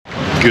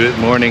Good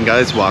morning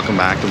guys, welcome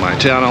back to my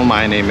channel.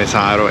 My name is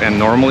Haro and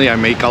normally I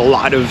make a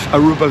lot of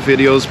Aruba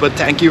videos, but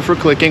thank you for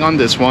clicking on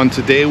this one.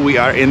 Today we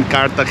are in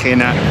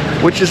Cartagena,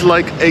 which is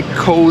like a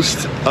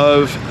coast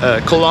of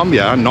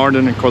Colombia,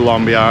 northern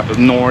Colombia,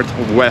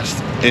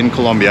 northwest in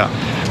Colombia.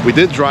 We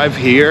did drive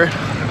here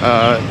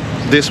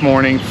this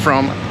morning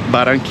from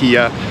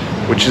Barranquilla,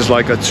 which is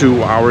like a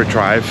 2-hour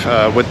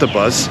drive with the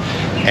bus,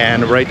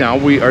 and right now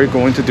we are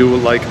going to do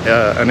like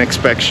an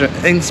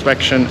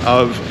inspection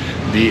of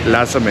the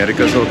Las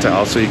Americas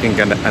Hotel, so you can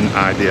get an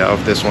idea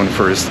of this one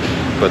first.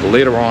 But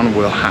later on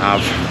we'll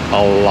have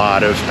a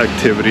lot of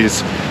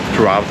activities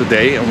throughout the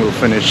day and we'll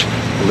finish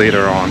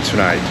later on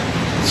tonight.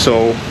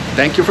 So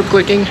thank you for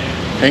clicking,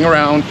 hang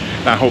around,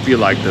 and I hope you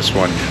like this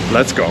one.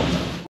 Let's go.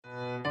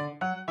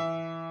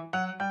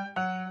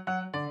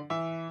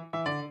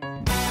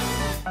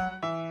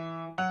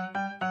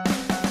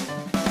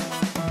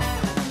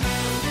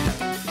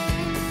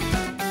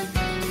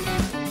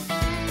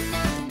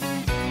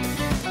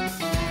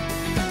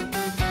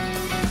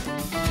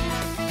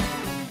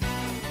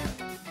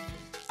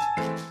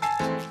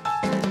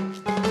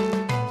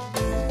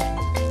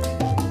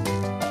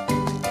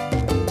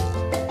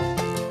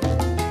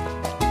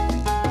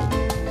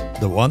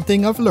 The one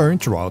thing I've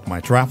learned throughout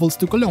my travels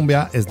to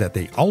Colombia is that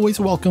they always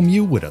welcome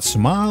you with a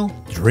smile,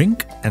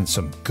 drink, and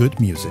some good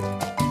music.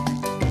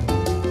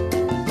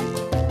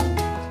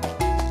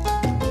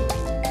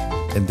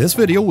 In this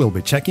video, we'll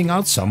be checking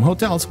out some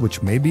hotels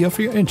which may be of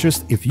your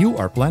interest if you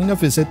are planning a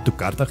visit to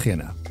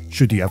Cartagena.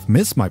 Should you have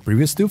missed my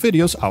previous 2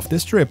 videos of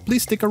this trip,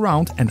 please stick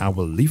around and I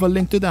will leave a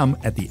link to them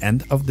at the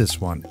end of this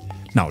one.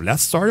 Now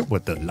let's start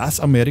with the Las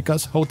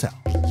Americas Hotel.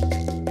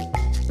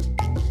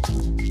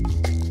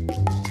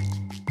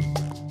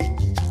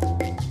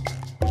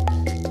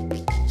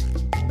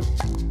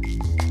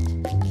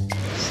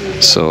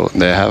 So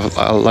they have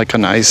like a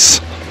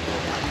nice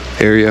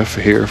area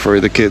here for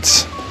the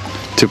kids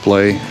to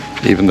play,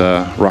 even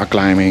the rock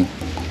climbing.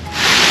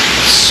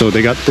 So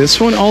they got this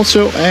one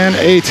also and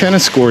a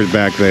tennis court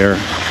back there.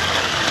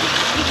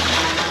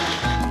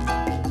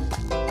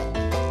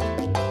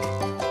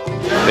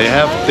 They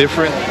have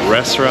different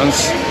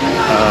restaurants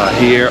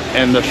here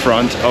in the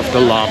front of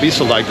the lobby.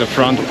 So like the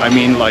front, I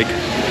mean like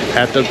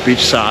at the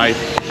beach side,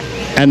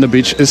 and the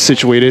beach is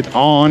situated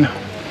on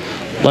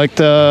like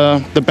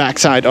the back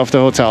side of the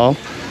hotel.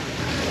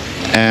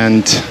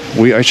 And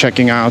we are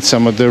checking out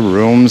some of the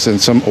rooms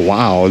and some,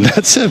 wow,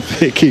 that's a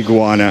big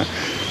iguana,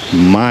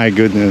 my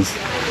goodness.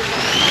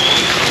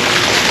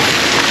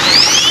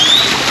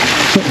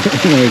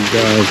 Oh my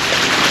god,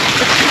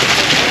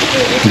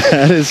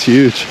 that is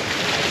huge.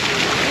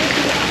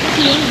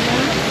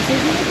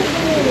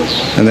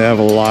 And they have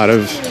a lot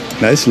of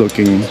nice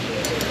looking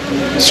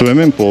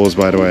swimming pools,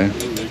 by the way.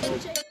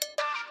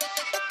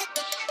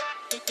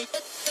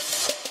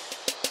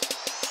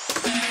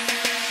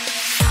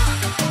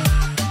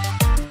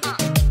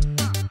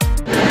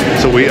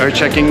 So we are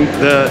checking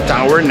the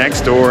tower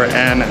next door,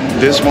 and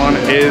this one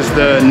is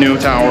the new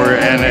tower,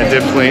 and it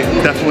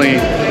definitely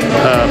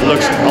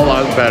looks a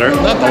lot better,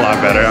 not a lot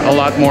better, a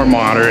lot more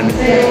modern,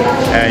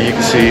 and you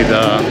can see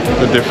the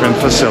different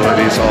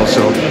facilities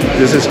also.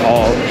 This is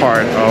all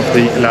part of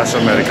the Las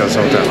Americas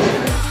Hotel.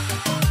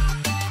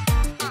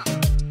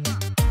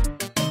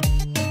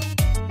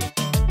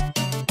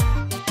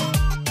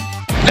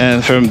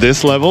 And from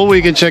this level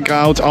we can check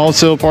out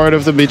also part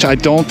of the beach. I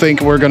don't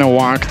think we're gonna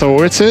walk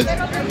towards it.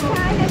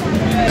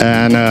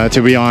 And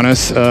to be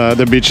honest,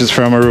 the beaches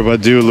from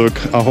Aruba do look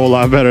a whole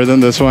lot better than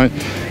this one.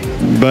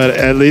 But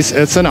at least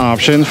it's an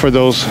option for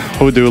those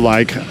who do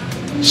like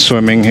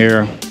swimming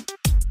here.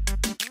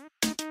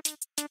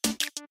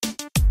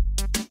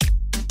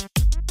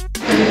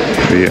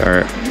 We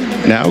are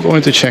now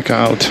going to check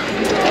out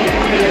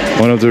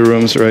one of the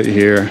rooms right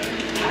here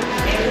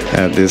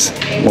at this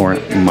more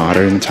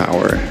modern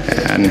tower.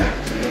 And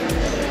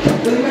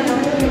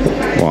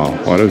wow,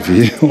 what a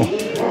view.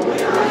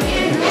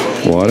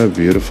 What a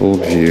beautiful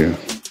view.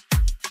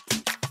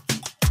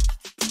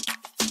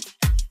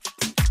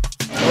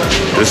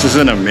 This is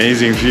an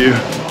amazing view.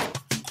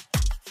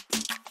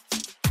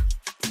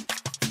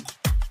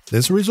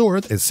 This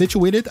resort is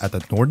situated at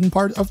the northern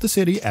part of the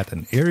city at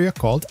an area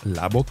called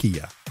La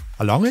Boquilla.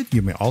 Along it,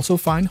 you may also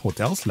find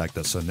hotels like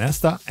the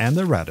Sonesta and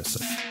the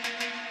Radisson.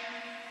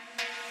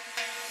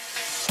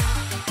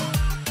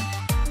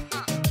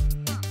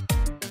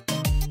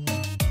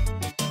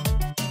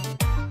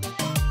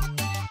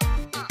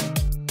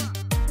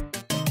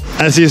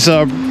 As you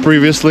saw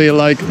previously,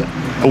 like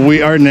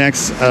we are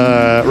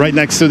right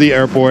next to the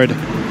airport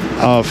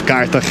of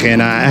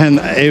Cartagena, and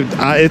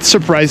it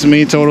surprised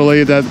me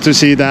totally to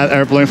see that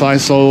airplane fly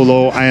so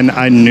low. And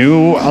I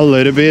knew a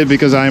little bit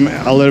because I'm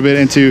a little bit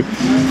into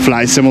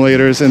flight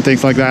simulators and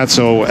things like that.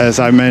 So as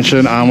I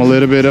mentioned, I'm a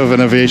little bit of an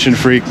aviation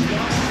freak,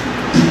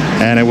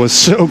 and it was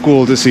so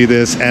cool to see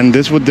this. And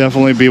this would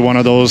definitely be one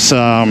of those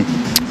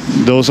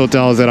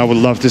hotels that I would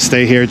love to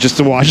stay here just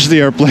to watch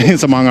the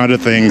airplanes, among other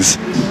things.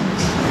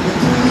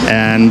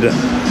 And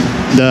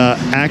The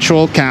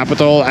actual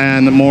capital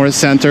and more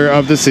center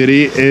of the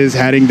city is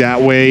heading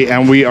that way,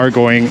 and we are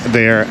going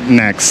there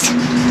next.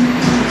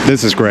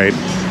 This is great.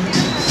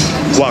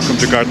 Welcome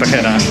to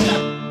Cartagena.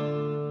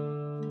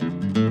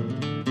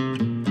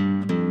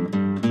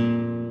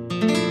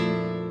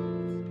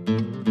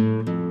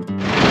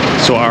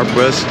 So our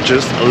bus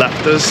just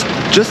left us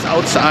just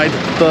outside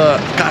the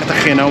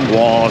Cartagena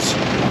walls,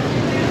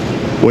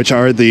 which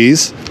are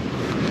these,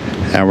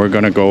 and we're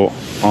gonna go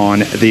on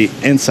the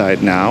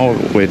inside now,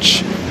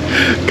 which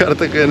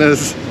Cartagena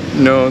is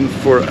known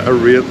for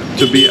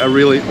to be a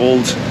really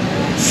old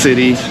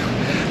city.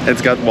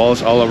 It's got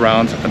walls all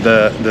around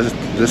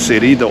the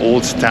city, the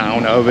old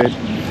town of it,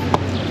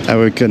 and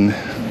we can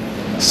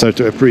start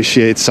to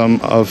appreciate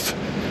some of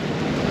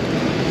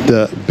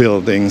the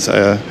buildings.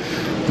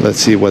 Let's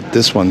see what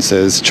this one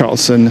says.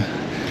 Charleston,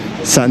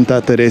 Santa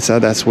Teresa,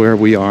 that's where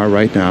we are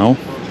right now.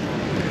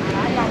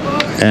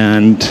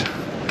 And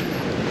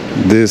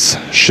this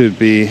should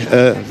be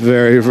a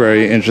very,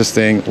 very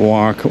interesting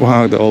walk.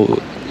 Wow, the old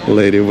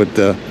lady with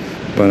the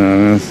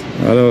bananas.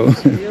 Hello.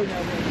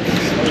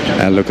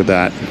 And look at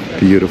that,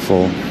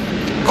 beautiful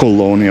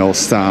colonial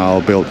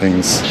style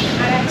buildings.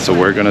 So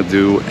we're gonna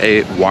do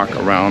a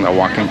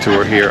walking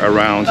tour here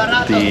around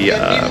the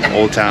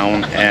old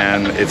town,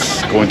 and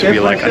it's going to be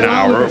like an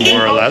hour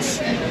more or less.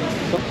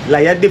 La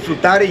idea es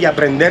disfrutar y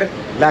aprender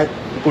la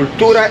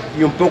cultura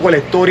y un poco la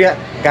historia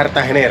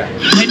cartagenera.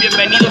 Hey,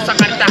 bienvenidos a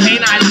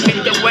Cartagena, hay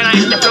gente buena,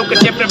 este flow que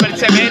siempre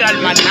persevera,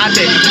 el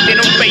magnate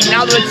tiene un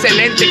peinado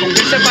excelente, con que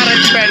se para el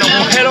pelo,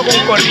 cógelo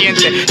con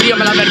corriente,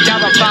 dígame la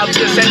verdad papá,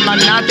 usted es el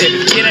magnate,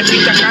 tiene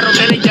pinta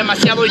carrotera y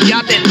demasiado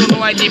yate, tú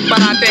no hay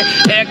disparate,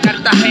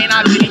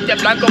 Cartagena, viniste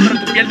blanco, pero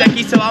tu piel de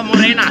aquí se va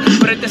morena,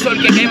 por este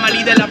sol que quema,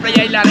 líder la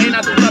playa y la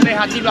arena, tú sabes,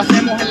 así lo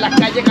hacemos en la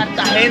calle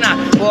Cartagena,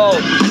 wow.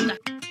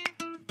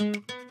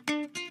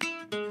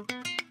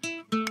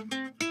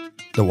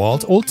 The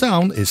walled old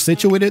town is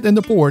situated in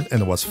the port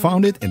and was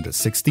founded in the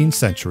 16th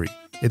century.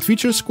 It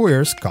features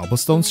squares,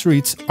 cobblestone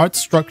streets, art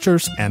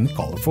structures, and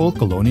colorful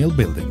colonial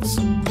buildings.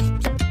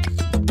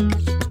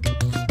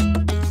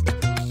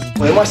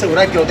 Podemos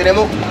asegurar que no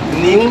tenemos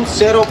ni un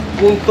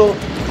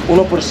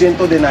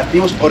 0.1% de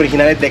nativos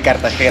originales de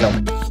Cartagena.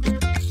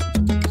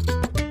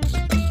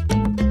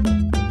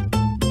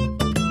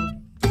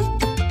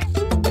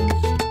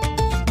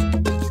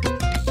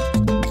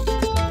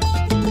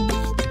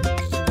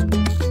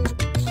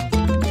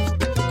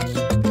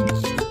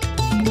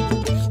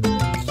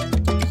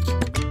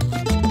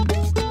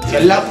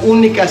 Es la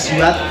única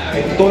ciudad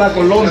en toda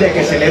Colombia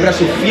que celebra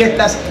sus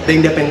fiestas de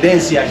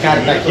independencia,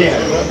 Cartagena,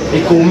 y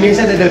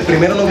comienza desde el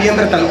 1 de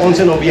noviembre hasta el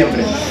 11 de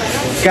noviembre.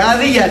 Cada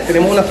día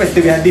tenemos una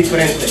festividad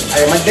diferente.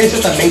 Además de eso,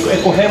 también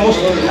escogemos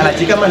a la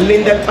chica más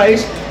linda del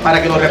país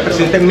para que nos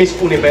represente en Miss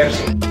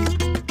Universo.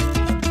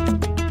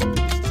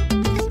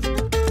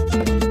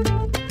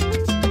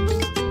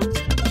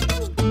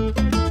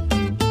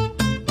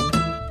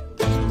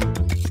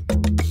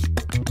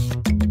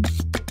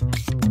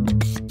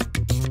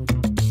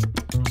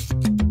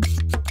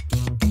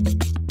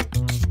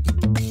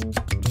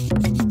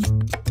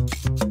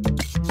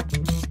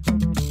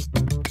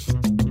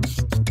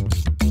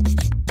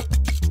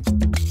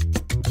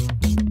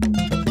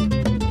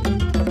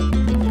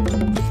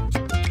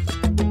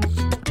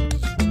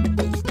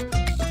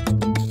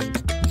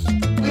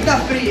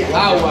 Fría.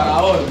 Agua,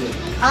 a orden.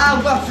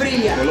 Agua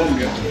fría.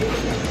 Colombia.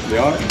 They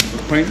are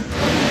Spain.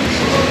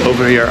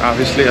 Over here,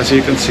 obviously, as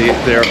you can see,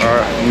 there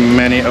are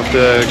many of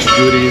the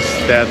goodies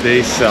that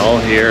they sell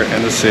here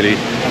in the city.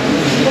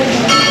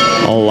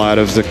 A lot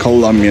of the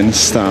Colombian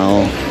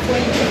style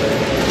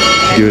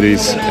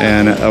goodies,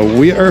 and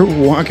we are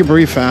walking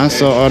pretty fast,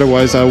 so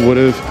otherwise I would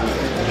have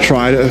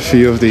tried a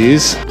few of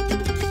these.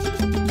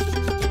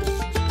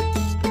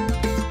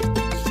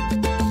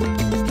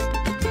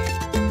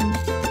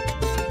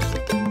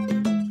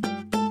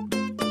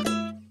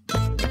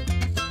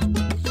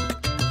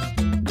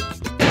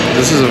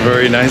 This is a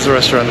very nice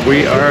restaurant.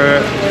 We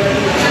are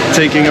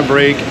taking a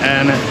break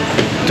and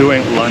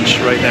doing lunch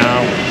right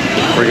now.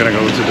 We're gonna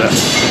go to the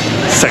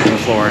second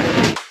floor.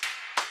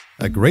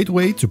 A great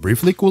way to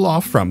briefly cool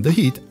off from the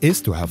heat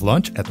is to have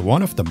lunch at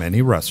one of the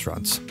many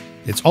restaurants.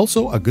 It's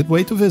also a good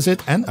way to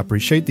visit and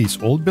appreciate these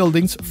old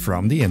buildings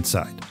from the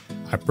inside.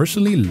 I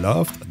personally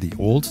loved the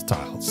old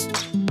tiles.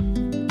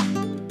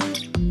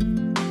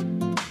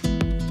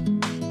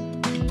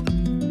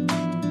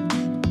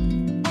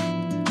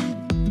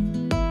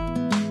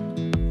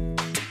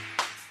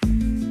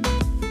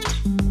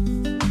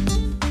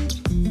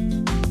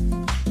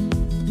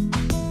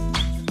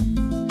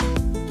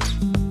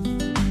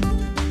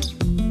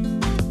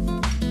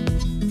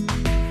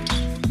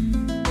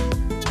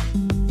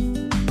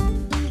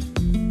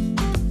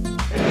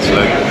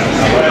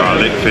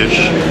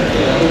 Fish,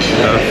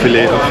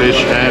 fillet of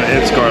fish, and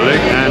it's garlic,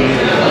 and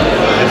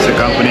it's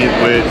accompanied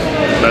with,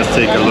 let's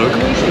take a look,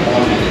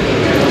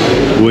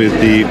 with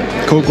the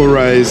cocoa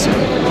rice,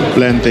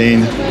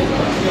 plantain,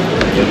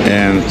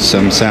 and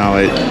some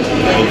salad.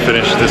 We'll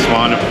finish this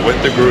one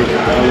with the group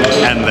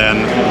and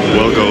then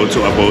we'll go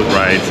to a boat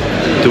ride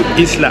to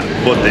Isla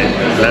Bote.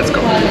 Let's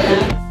go.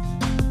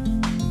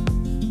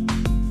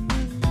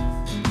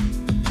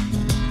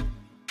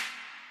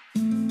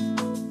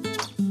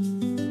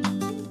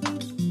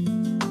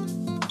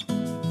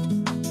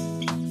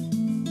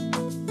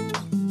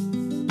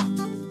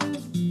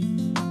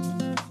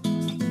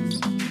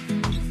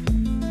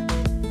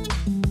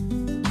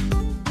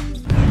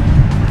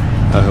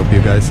 I hope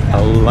you guys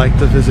like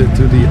the visit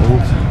to the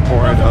old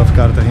port of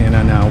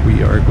Cartagena. Now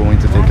we are going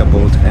to take a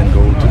boat and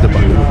go to the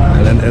Baru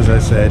Island. As I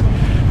said,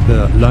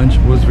 the lunch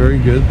was very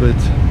good, but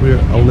we're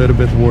a little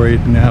bit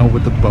worried now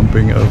with the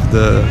bumping of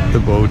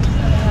the boat.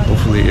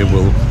 Hopefully it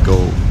will go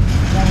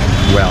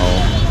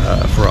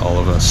well for all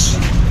of us.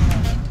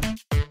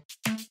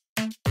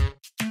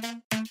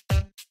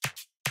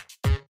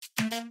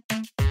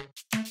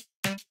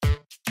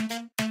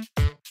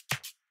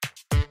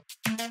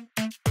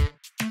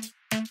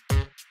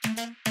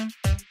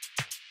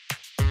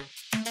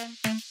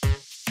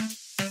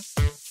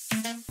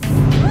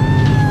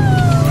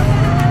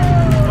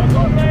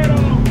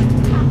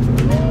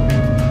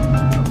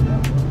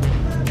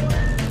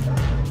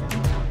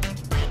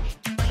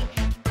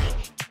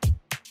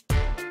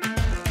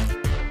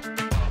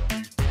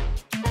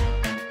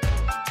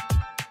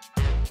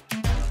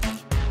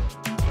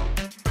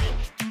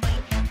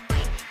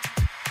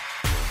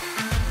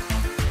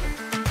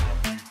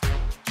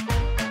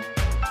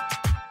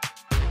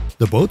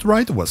 The boat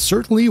ride was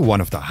certainly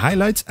one of the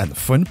highlights and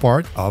fun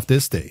part of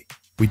this day.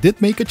 We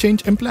did make a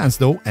change in plans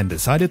though and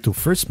decided to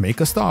first make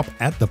a stop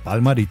at the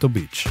Palmarito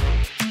beach.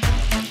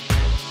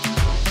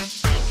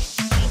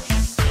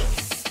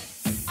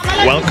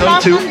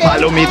 Welcome to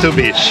Palomito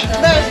Beach.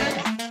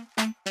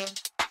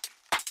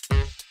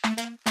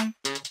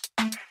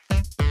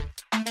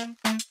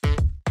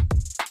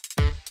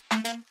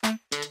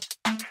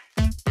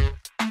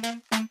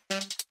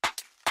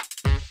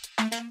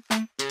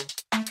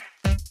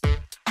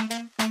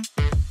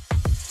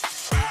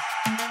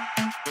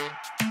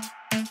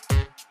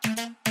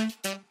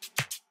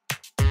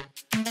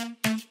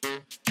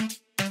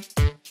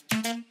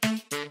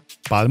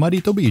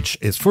 Palmarito Beach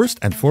is first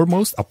and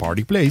foremost a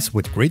party place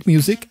with great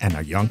music and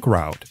a young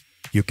crowd.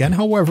 You can,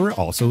 however,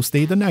 also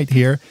stay the night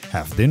here,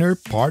 have dinner,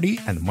 party,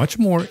 and much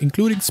more,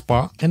 including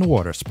spa and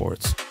water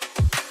sports.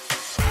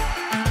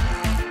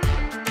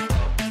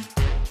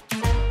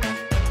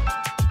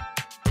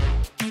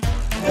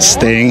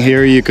 Staying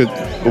here, you could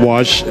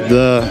watch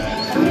the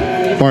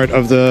part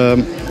of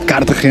the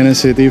Cartagena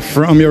city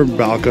from your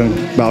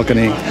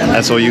balcony.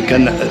 And so you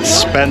can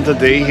spend the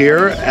day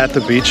here at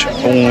the beach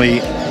only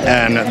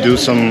and do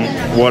some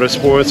water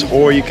sports,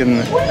 or you can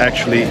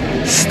actually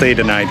stay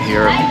the night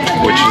here,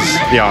 which is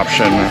the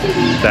option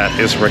that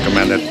is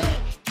recommended.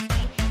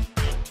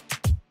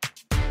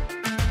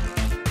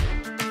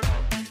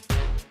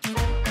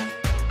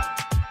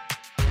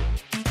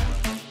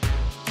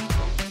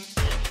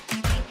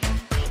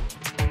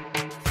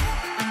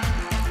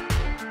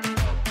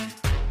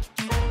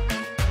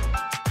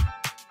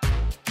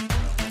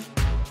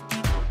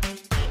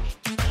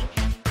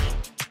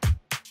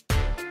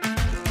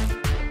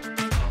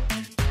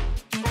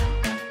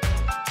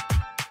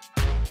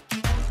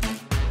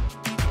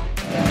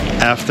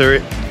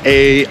 After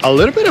a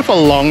little bit of a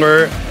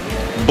longer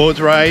boat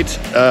ride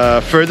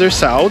further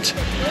south,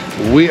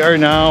 we are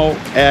now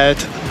at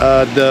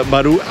the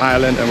Baru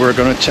Island and we're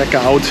gonna check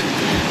out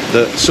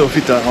the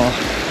Sofitel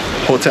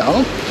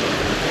Hotel,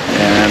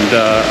 and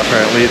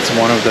apparently it's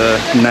one of the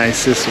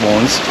nicest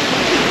ones.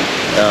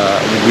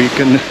 We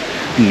can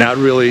not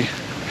really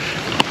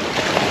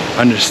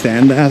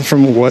understand that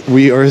from what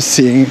we are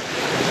seeing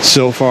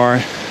so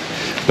far,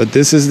 but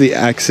this is the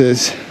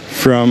access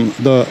from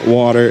the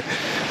water.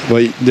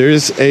 But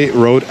there's a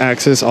road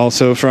access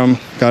also from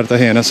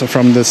Cartagena, so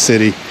from the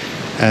city,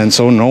 and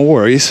so no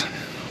worries,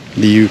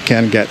 you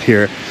can get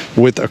here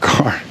with a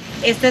car.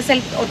 Este es el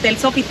Hotel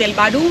Sofitel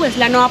Baru, es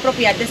la nueva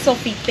propiedad de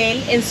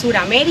Sofitel en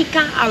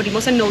Sudamérica.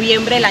 Abrimos en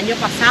noviembre del año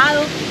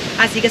pasado,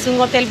 así que es un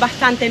hotel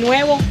bastante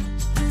nuevo.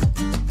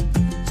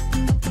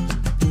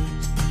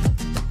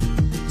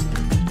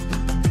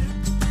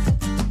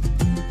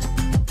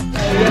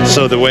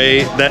 So the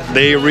way that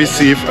they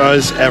receive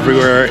us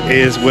everywhere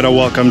is with a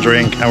welcome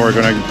drink, and we're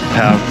gonna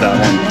have that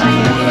one.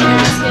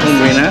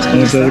 Buenas.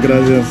 Muchas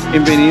gracias.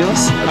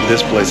 Bienvenidos.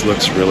 This place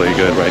looks really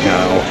good right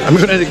now. I'm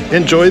gonna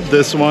enjoy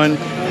this one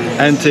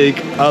and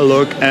take a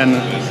look and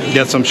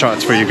get some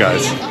shots for you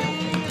guys.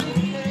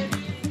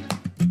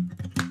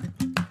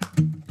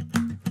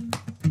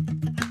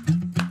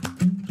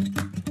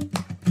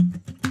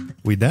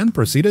 We then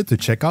proceeded to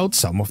check out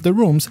some of the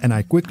rooms, and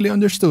I quickly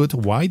understood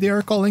why they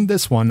are calling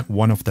this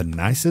one of the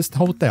nicest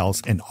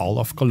hotels in all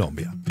of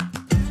Colombia.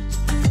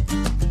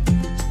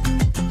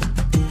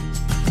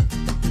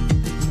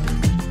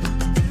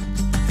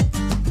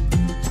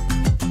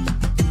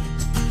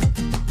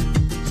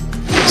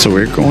 So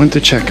we're going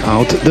to check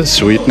out the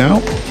suite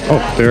now.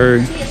 Oh,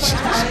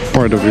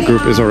 part of the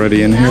group is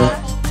already in here.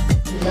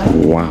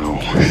 Wow.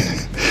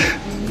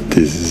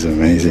 This is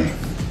amazing.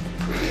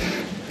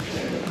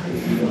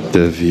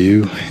 The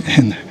view,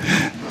 and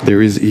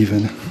there is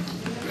even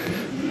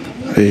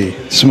a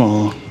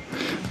small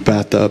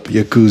bathtub,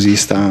 jacuzzi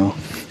style.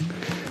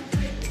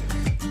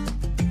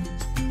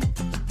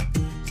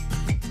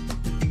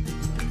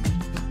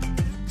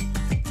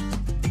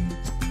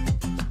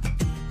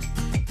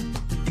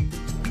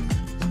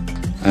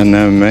 An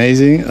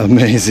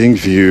amazing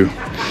view.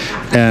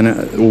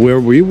 And where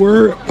we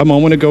were a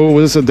moment ago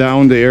was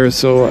down there,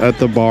 so at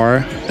the bar,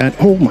 and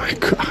oh my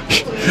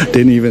gosh,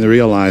 didn't even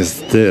realize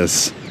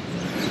this.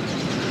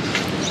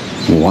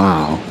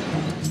 Wow.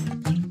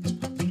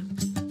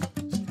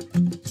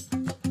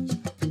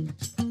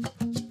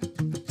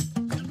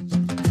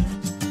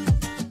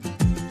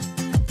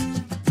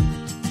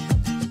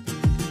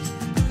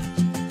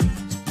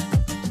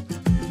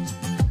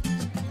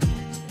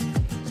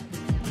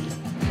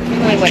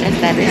 Muy buenas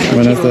tardes.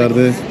 Buenas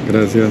tardes,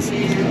 gracias.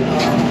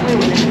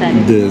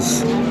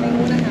 This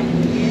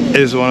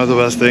is one of the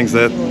best things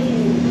that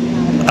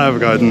I've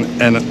gotten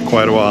in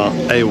quite a while.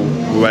 A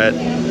wet,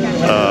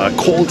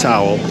 cold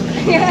towel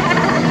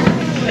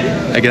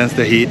against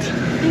the heat.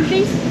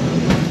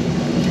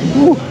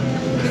 Woo.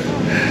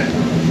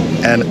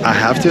 And I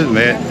have to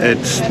admit,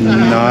 it's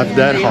not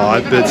that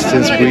hot, but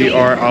since we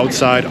are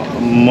outside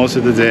most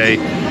of the day,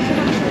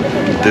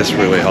 this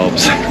really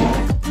helps.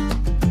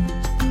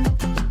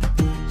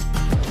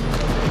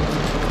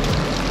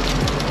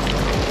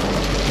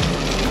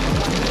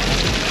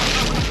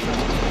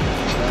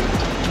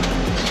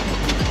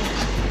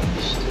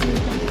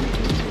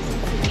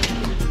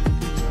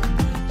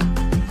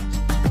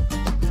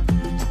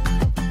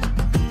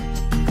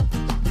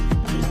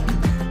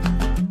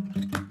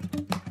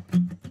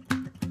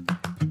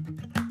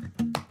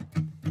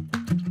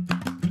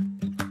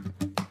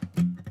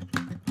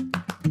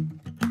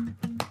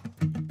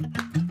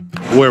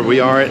 Where we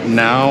are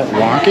now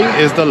walking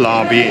is the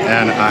lobby,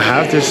 and I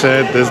have to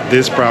say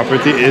this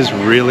property is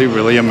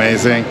really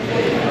amazing.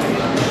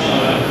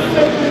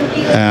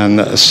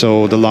 And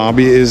so the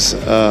lobby is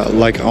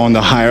like on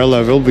the higher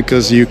level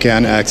because you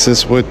can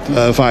access with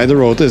via the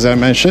road, as I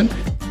mentioned.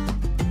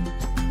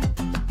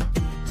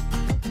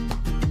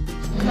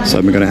 So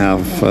I'm gonna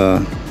have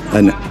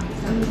an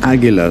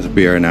Aguila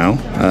beer now.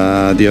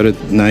 The other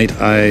night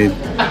I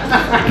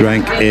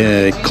drank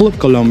a Club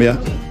Colombia.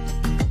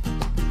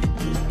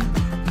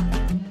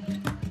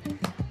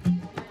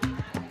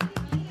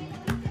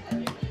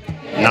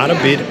 Not a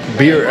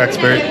beer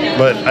expert,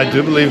 but I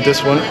do believe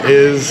this one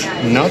is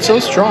not so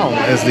strong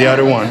as the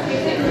other one.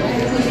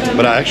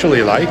 But I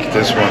actually like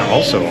this one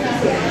also.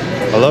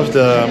 I love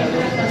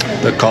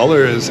the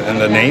colors and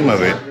the name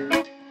of it.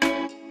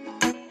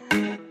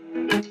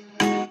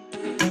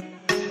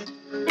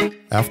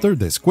 After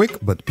this quick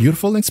but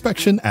beautiful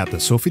inspection at the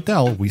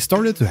Sofitel, we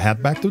started to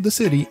head back to the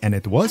city, and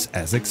it was,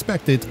 as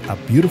expected, a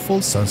beautiful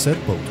sunset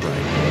boat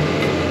ride.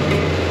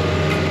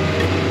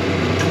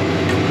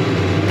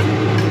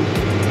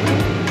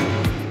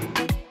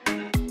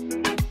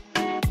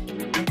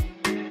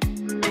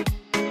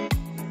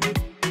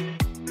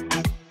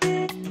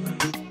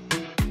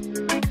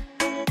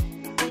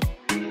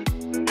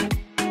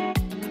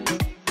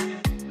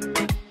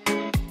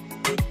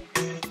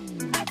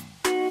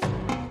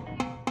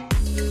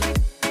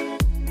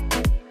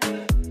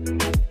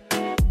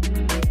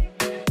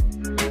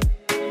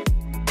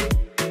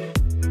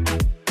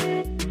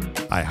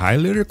 I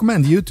highly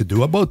recommend you to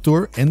do a boat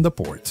tour in the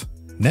port.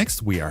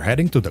 Next, we are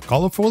heading to the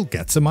colorful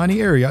Gethsemane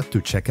area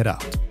to check it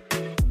out.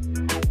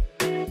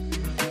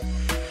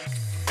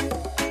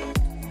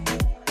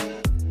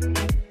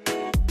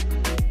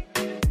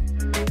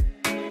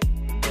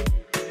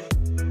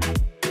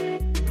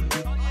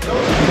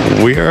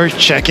 We are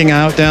checking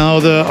out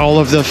now all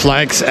of the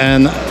flags,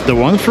 and the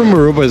one from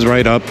Aruba is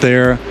right up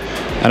there,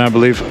 and I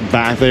believe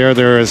back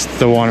there is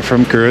the one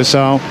from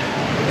Curacao.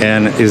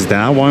 And is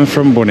that one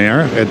from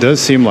Bonaire? It does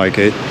seem like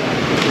it.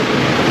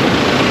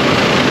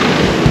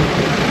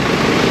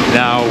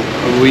 Now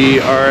we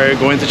are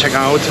going to check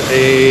out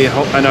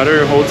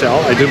another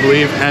hotel, I do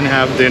believe, and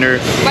have dinner.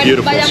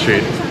 Beautiful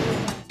street.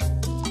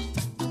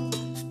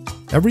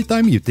 Every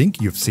time you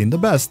think you've seen the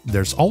best,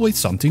 there's always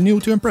something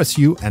new to impress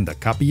you, and the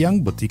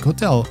Kapiyang Boutique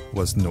Hotel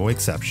was no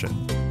exception.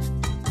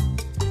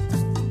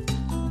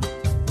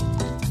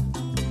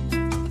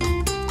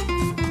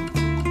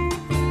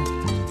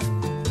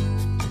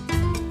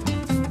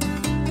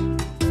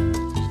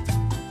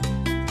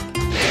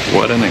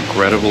 What an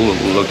incredible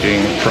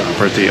looking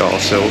property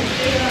also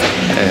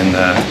in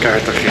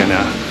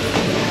Cartagena.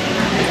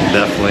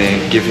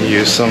 Definitely giving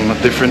you some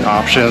different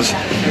options,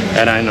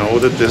 and I know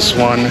that this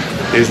one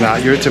is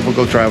not your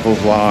typical travel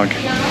vlog.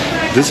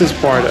 This is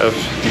part of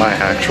my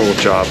actual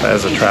job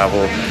as a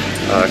travel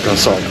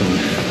consultant.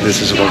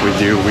 This is what we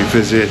do. We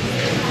visit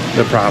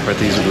the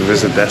properties, we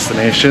visit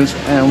destinations,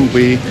 and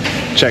we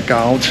check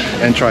out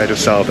and try to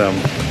sell them.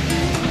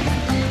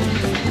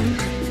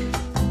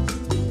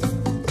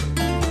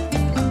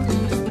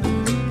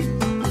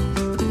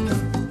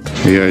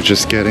 We are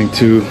just getting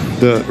to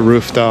the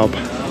rooftop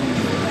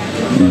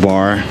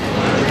bar,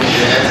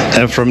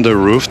 And from the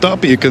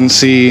rooftop you can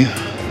see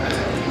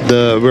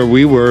where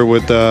we were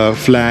with the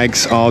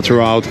flags all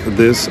throughout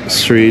this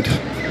street,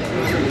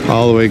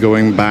 all the way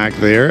going back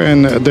there.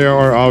 And there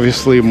are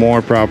obviously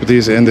more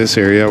properties in this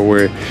area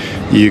where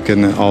you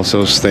can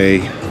also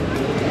stay.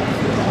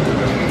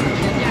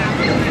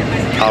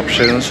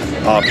 Options,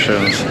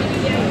 options,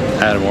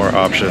 and more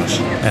options.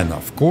 And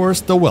of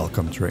course, the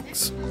welcome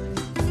drinks.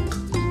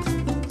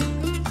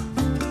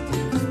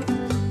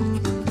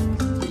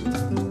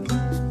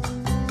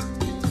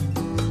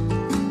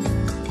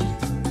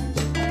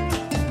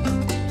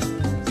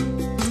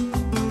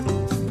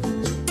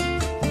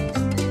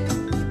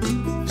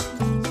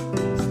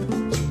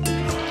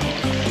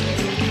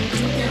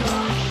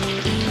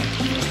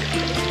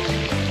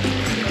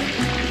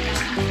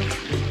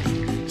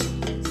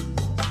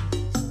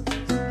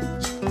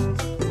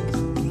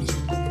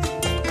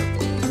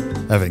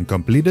 Having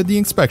completed the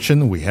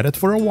inspection, we headed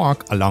for a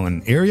walk along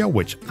an area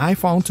which I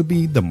found to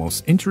be the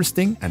most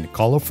interesting and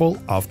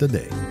colorful of the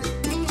day.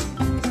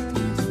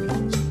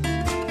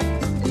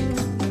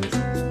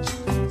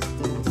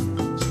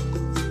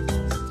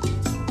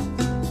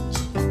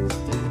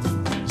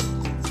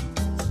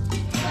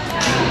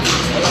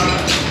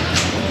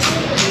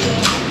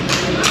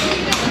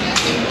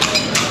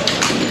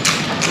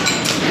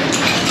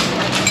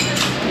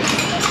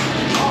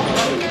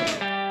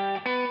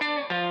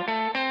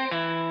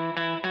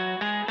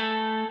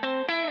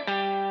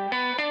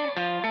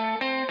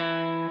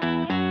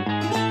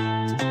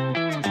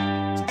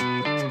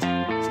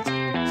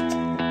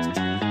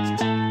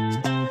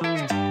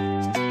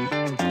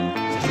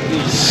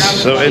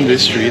 So in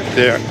this street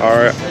there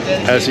are,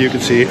 as you can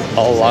see, a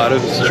lot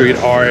of street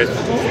art,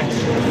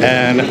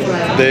 and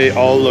they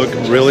all look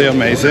really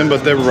amazing,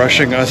 but they're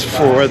rushing us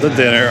for the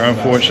dinner,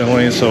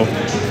 unfortunately, so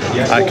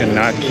I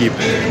cannot keep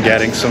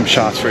getting some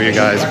shots for you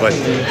guys, but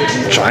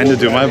trying to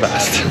do my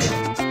best.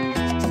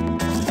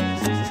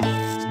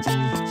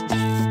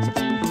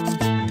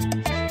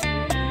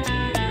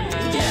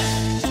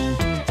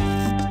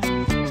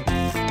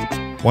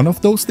 One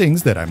of those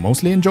things that I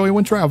mostly enjoy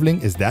when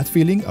traveling is that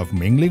feeling of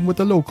mingling with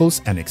the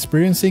locals and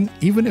experiencing,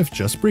 even if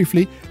just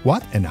briefly,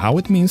 what and how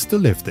it means to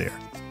live there.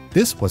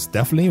 This was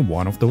definitely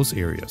one of those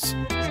areas.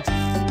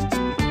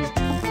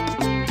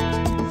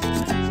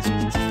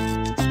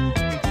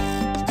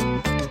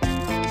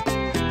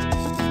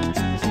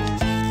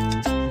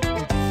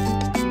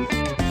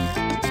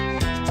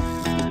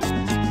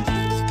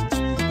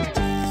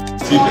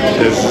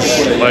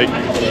 This is like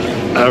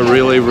a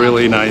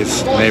really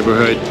nice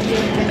neighborhood,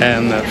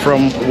 and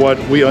from what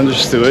we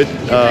understood,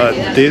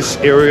 this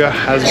area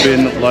has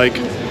been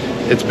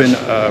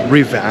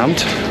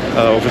revamped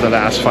over the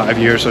last 5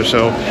 years or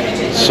so.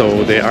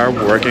 So they are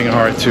working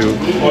hard to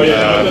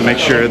make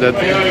sure that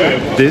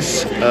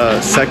this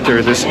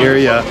sector, this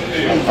area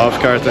of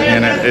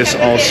Cartagena is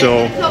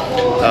also,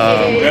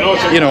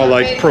 you know,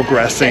 like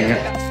progressing.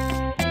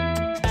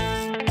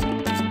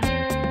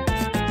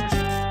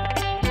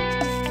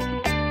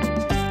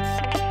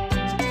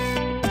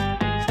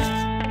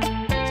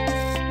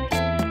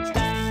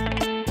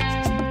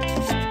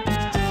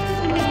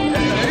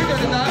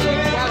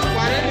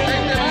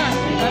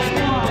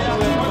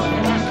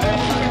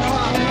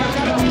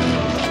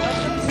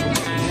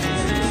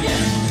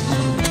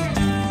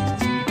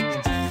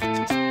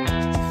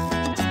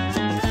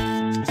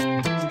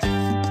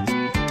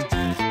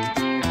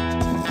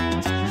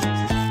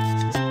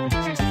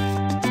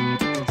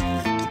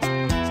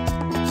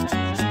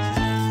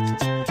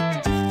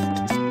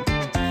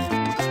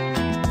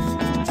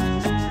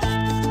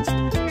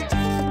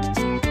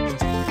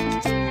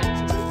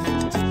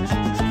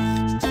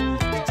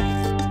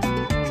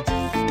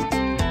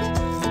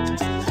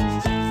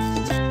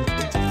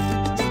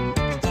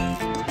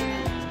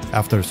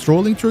 After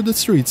strolling through the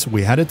streets,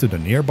 we headed to the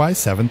nearby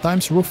 7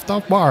 Times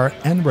rooftop bar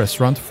and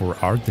restaurant for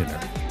our dinner.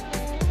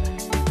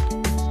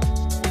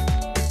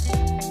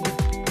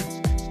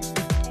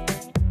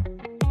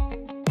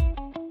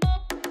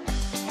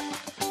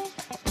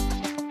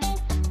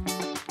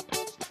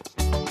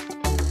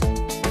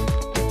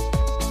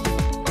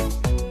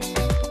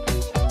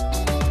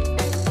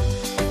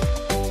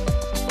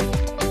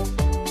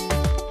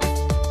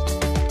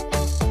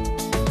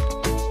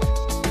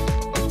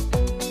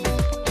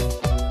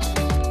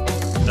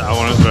 That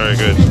one is very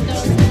good.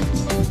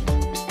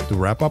 To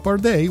wrap up our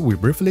day, we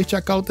briefly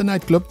check out the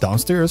nightclub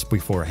downstairs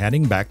before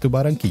heading back to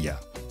Barranquilla.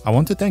 I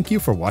want to thank you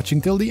for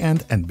watching till the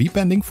end and be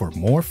pending for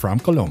more from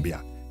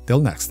Colombia. Till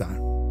next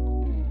time.